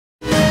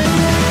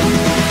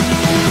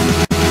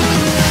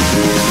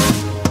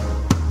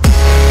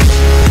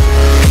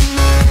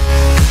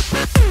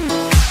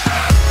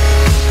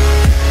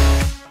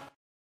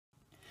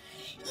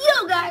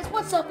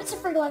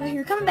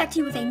here, coming back to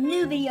you with a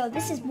new video.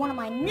 This is one of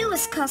my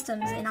newest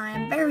customs, and I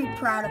am very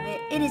proud of it.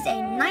 It is a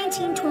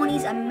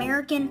 1920s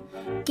American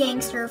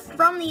gangster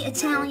from the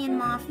Italian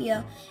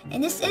Mafia,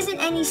 and this isn't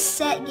any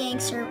set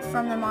gangster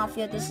from the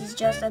Mafia. This is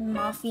just a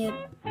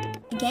Mafia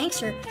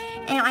gangster,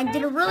 and I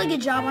did a really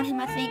good job on him.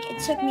 I think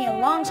it took me a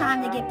long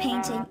time to get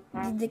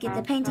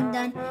the painting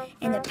done,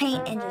 and the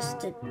paint and just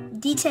the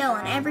detail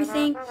and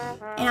everything.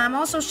 And I'm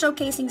also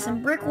showcasing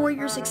some Brick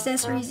Warriors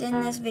accessories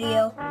in this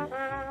video.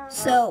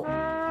 So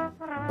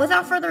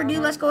without further ado,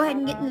 let's go ahead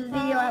and get into the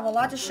video. I have a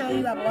lot to show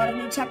you. I have a lot of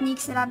new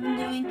techniques that I've been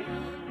doing.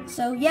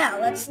 So yeah,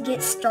 let's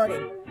get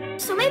started.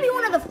 So maybe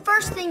one of the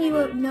first thing you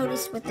will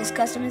notice with this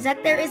custom is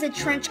that there is a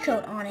trench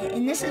coat on it.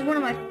 And this is one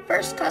of my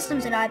first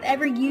customs that I've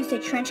ever used a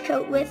trench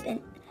coat with.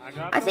 And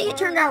I think it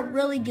turned out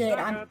really good.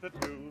 I'm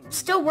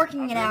still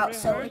working it out,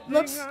 so it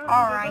looks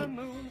alright.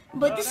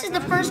 But this is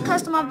the first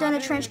custom I've done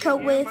a trench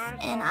coat with,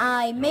 and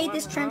I made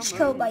this trench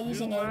coat by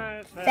using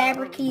a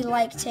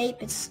fabric-y-like tape.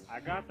 It's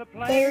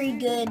very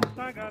good.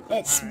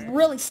 It's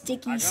really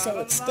sticky, so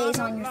it stays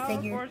on your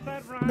figure.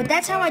 But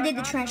that's how I did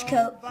the trench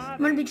coat. I'm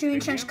going to be doing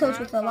trench coats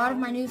with a lot of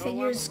my new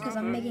figures, because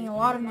I'm making a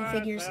lot of new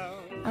figures.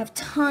 I have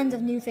tons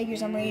of new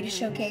figures I'm ready to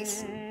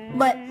showcase.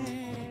 But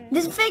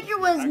this figure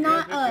was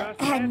not,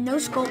 had no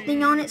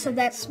sculpting on it, so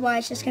that's why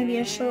it's just going to be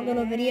a short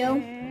little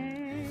video.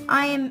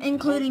 I am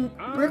including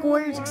Brick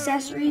Warriors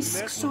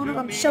accessories, sort of,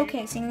 I'm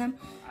showcasing them.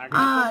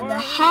 The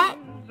hat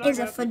is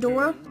a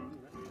fedora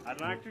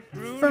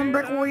from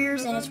Brick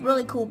Warriors, and it's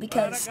really cool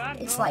because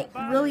it's like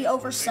really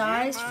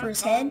oversized for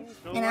his head,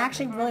 and I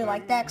actually really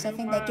like that because I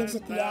think that gives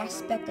it the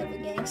aspect of a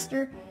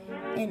gangster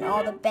and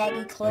all the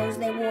baggy clothes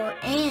they wore.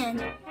 And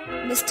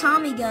this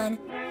Tommy gun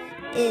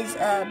is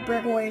a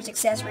Brick Warriors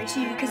accessory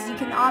too, because you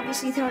can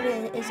obviously tell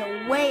it is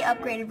a way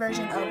upgraded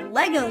version of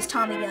Lego's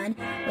Tommy gun,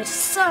 which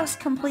sucks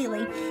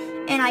completely.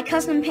 And I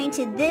custom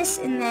painted this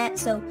and that,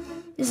 so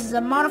this is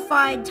a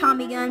modified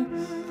Tommy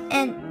gun.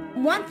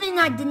 And one thing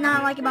I did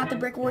not like about the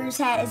Brick Warriors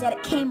hat is that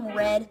it came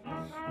red,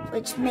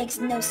 which makes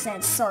no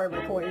sense. Sorry,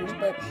 Brick Warriors,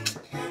 but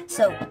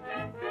so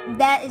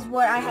that is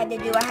what I had to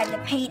do. I had to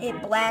paint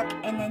it black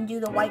and then do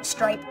the white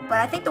stripe, but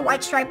I think the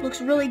white stripe looks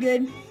really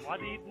good.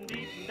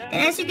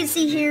 And as you can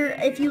see here,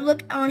 if you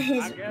look on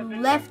his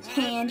left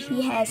hand,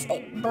 he has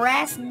a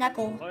brass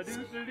knuckles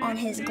on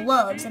his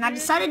gloves, and I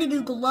decided to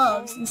do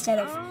gloves instead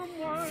of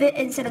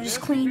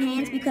just clean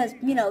hands because,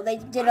 you know, they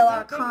did a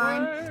lot of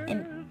crime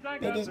and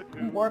they just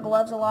wore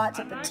gloves a lot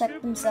to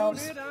protect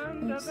themselves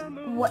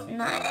and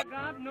whatnot.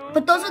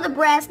 But those are the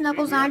brass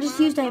knuckles, and I just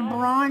used a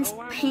bronze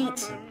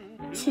paint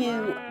to,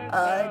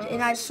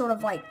 and I just sort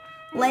of like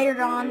layered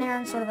it on there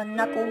in sort of a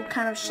knuckle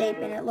kind of shape,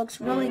 and it looks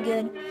really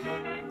good.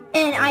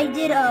 And I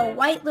did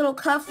white little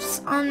cuffs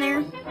on there,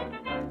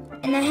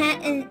 and the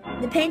hat and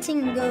the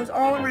painting goes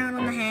all around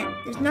on the hat.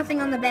 There's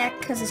nothing on the back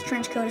because his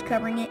trench coat is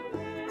covering it.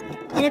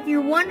 And if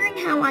you're wondering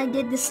how I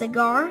did the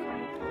cigar,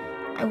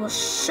 I will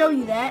show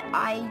you that.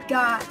 I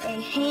got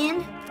a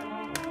hand,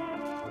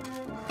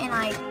 and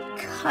I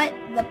cut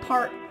the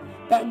part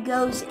that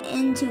goes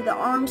into the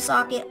arm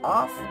socket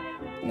off,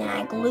 and then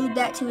I glued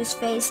that to his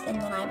face, and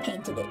then I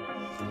painted it.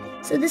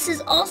 So this is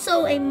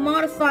also a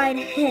modified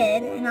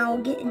head, and I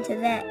will get into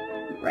that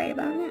right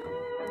about now.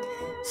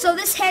 So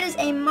this head is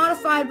a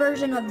modified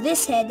version of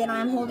this head that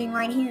I'm holding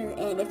right here,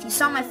 and if you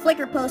saw my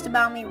Flickr post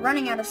about me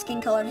running out of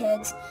skin-colored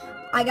heads,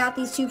 I got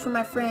these two from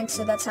my friends,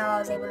 so that's how I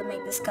was able to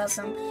make this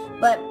custom.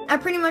 But I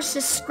pretty much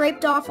just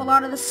scraped off a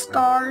lot of the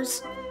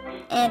scars,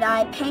 and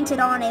I painted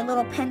on a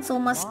little pencil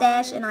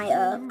mustache, and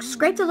I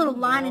scraped a little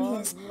line in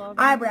his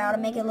eyebrow to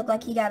make it look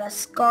like he got a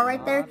scar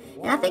right there.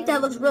 And I think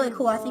that looks really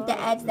cool. I think that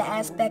adds the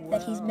aspect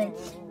that he's been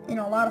in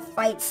a lot of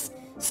fights.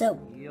 So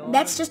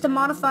that's just a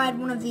modified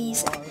one of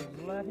these.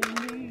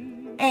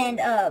 And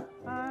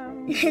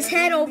his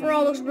head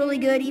overall looks really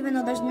good, even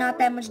though there's not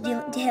that much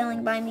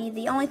detailing by me.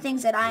 The only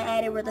things that I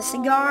added were the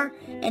cigar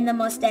and the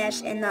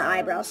mustache and the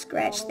eyebrow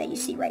scratch that you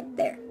see right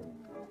there.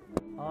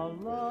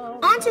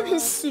 Onto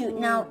his suit.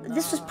 Now,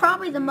 this was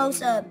probably the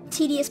most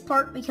tedious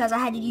part because I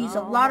had to use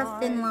a lot of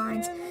thin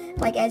lines.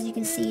 Like as you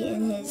can see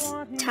in his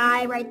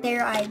tie right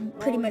there, I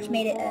pretty much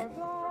made it a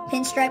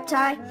pinstripe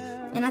tie.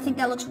 And I think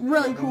that looks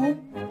really cool.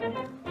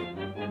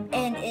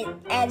 And it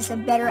adds a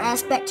better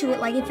aspect to it.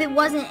 Like if it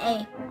wasn't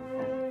a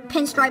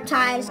pinstripe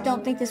tie, I just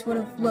don't think this would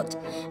have looked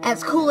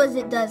as cool as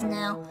it does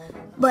now.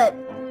 But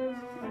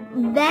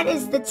that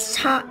is the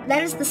top.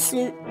 That is the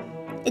suit.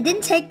 It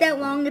didn't take that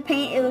long to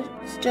paint. It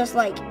was just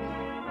like,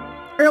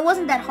 or it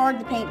wasn't that hard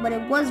to paint, but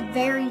it was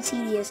very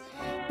tedious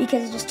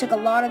because it just took a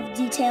lot of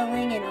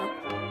detailing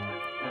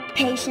and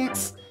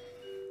patience.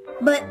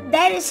 But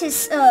that is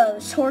his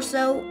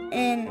torso,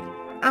 and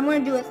I'm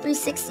gonna do a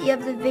 360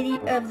 of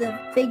the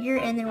figure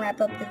and then wrap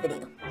up the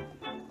video.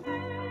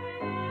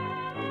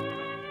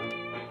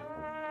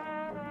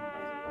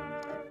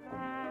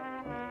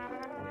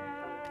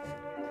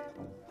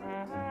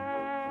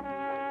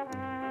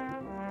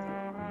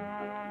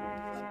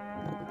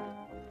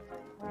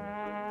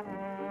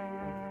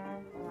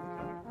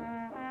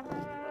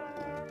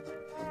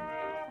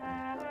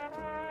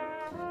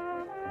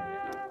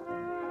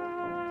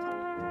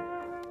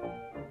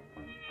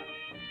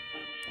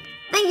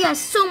 Thank you guys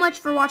so much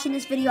for watching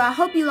this video. I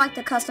hope you liked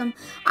the custom.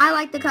 I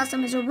like the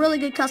custom. It's a really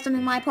good custom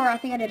in my part. I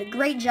think I did a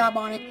great job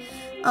on it.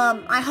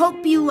 I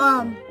hope you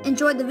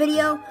enjoyed the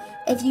video.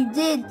 If you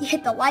did,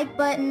 hit the like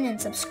button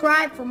and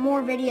subscribe for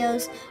more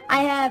videos.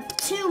 I have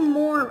 2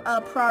 more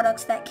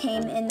products that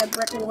came in the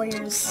Brick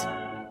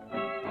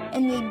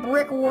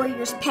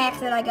Warriors pack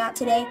that I got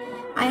today.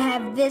 I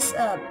have this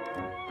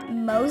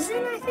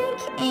Mosin, I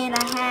think, and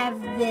I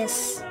have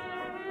this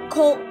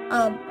Colt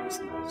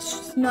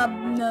snub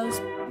nose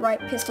right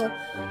pistol,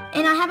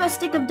 and I have a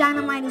stick of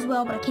dynamite as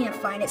well, but I can't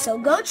find it. So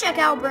go check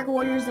out Brick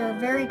Warriors. They're a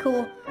very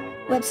cool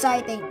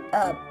website. They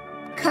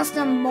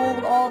custom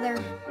mold all their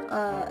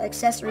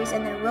accessories,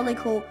 and they're really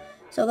cool.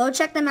 So go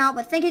check them out.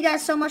 But thank you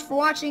guys so much for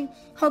watching.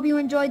 Hope you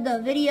enjoyed the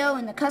video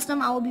and the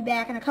custom. I will be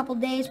back in a couple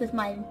days with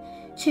my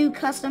 2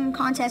 custom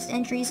contest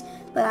entries,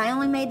 but I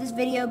only made this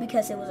video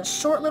because it was a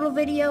short little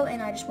video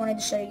and I just wanted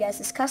to show you guys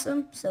this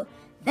custom. So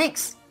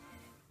thanks.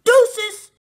 Deuces!